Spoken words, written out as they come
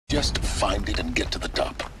Just find it and get to the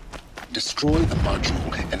top. Destroy the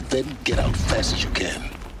module and then get out fast as you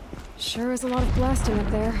can. Sure is a lot of blasting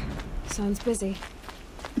up there. Sounds busy.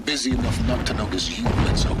 Busy enough not to notice you,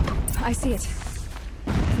 let's hope. I see it.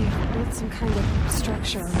 They've built some kind of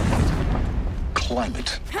structure around it. Climb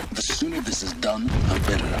it. The sooner this is done, the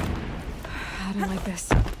better. I don't like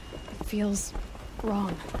this. It feels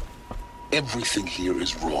wrong. Everything here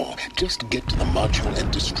is wrong. Just get to the module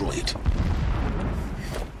and destroy it.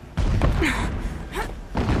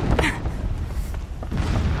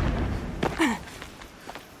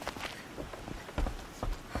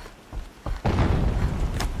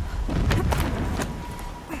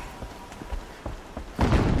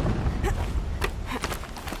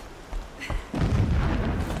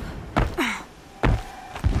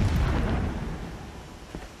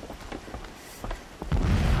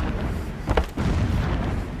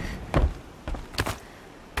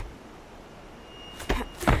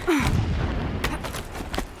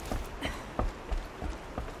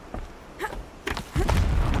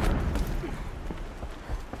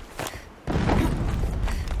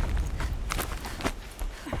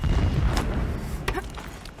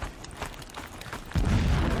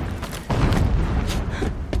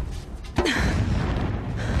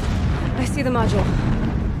 See the module.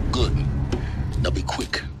 Good. Now be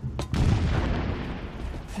quick.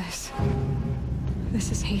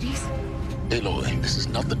 This is Hades? Aloy, this is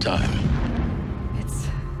not the time. It's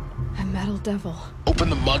a metal devil. Open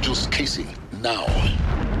the module's casing, now.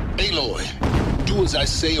 Aloy, do as I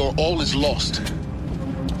say or all is lost.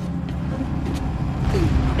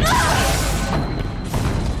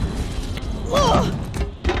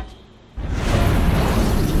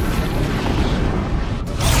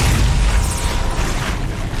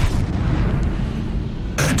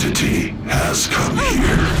 Entity has come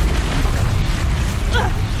here.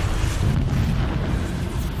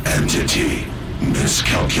 Entity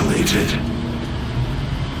miscalculated.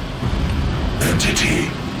 Entity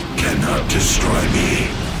cannot destroy me.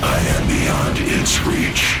 I am beyond its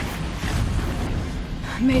reach.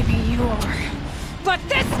 Maybe you are. But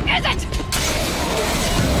this isn't!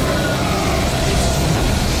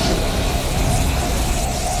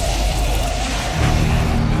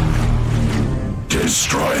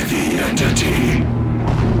 Destroy the entity.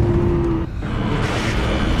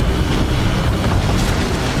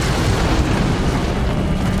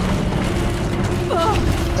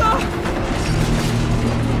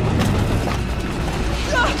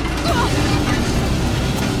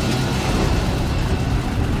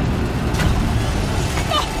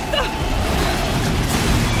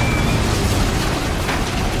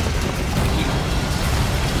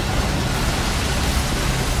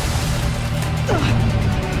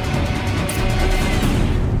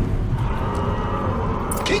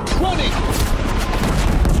 Keep running!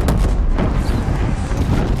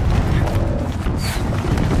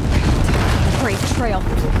 Great trail.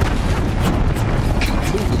 Keep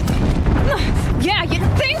moving. Yeah, you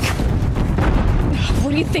think?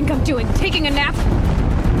 What do you think I'm doing? Taking a nap?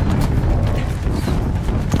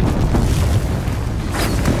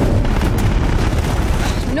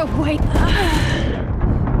 No, wait.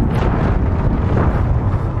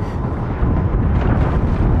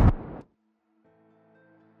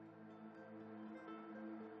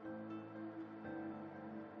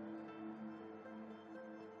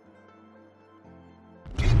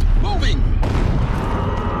 Moving!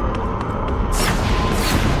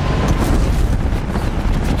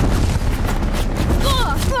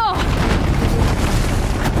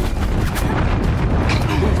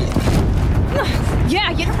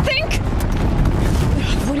 Yeah, you think?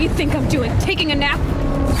 What do you think I'm doing? Taking a nap?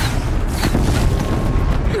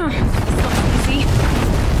 It's not easy.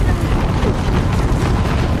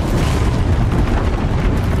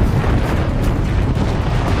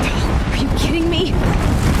 Are you kidding me?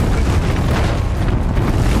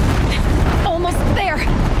 Almost there.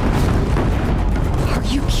 Are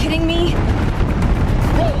you kidding me?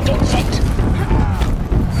 Roll, don't fight!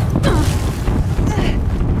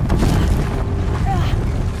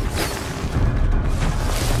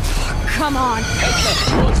 Come on. Head left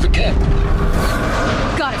towards the camp.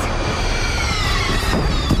 Got it.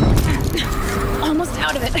 Almost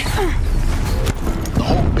out of it. The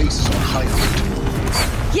whole base is on high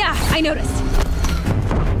alert. Yeah, I noticed.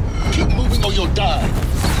 Keep moving or you'll die.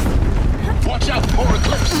 Watch out, more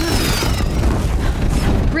Eclipse.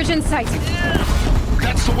 Bridge in sight.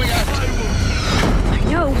 That's the way out. I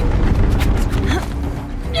know.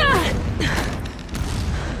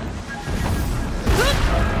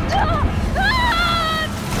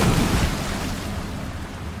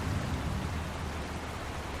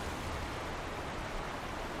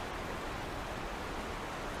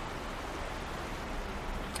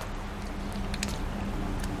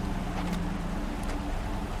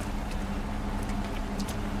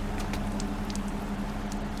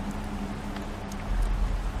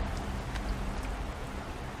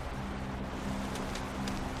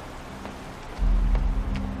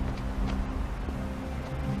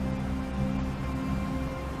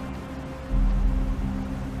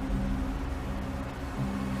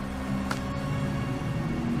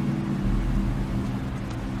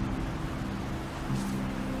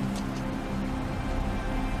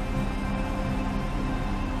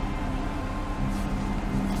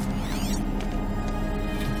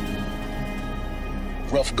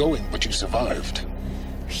 tough going, but you survived.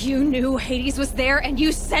 You knew Hades was there and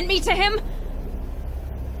you sent me to him?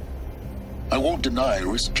 I won't deny I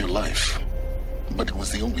risked your life, but it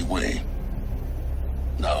was the only way.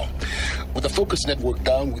 Now, with the Focus Network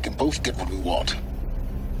down, we can both get what we want.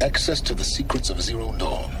 Access to the secrets of Zero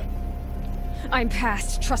Dawn. I'm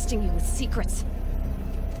past trusting you with secrets.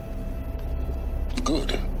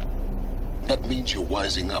 Good. That means you're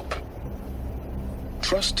wising up.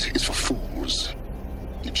 Trust is for fools.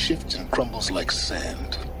 It shifts and crumbles like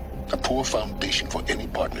sand. A poor foundation for any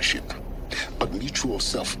partnership. But mutual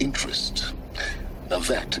self-interest, now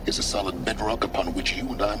that is a solid bedrock upon which you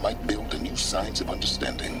and I might build a new science of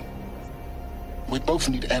understanding. We both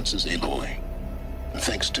need answers, Aloy. And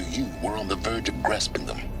thanks to you, we're on the verge of grasping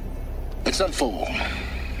them. It's unfold.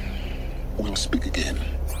 We'll speak again.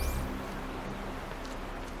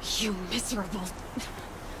 You miserable...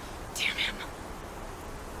 Damn it.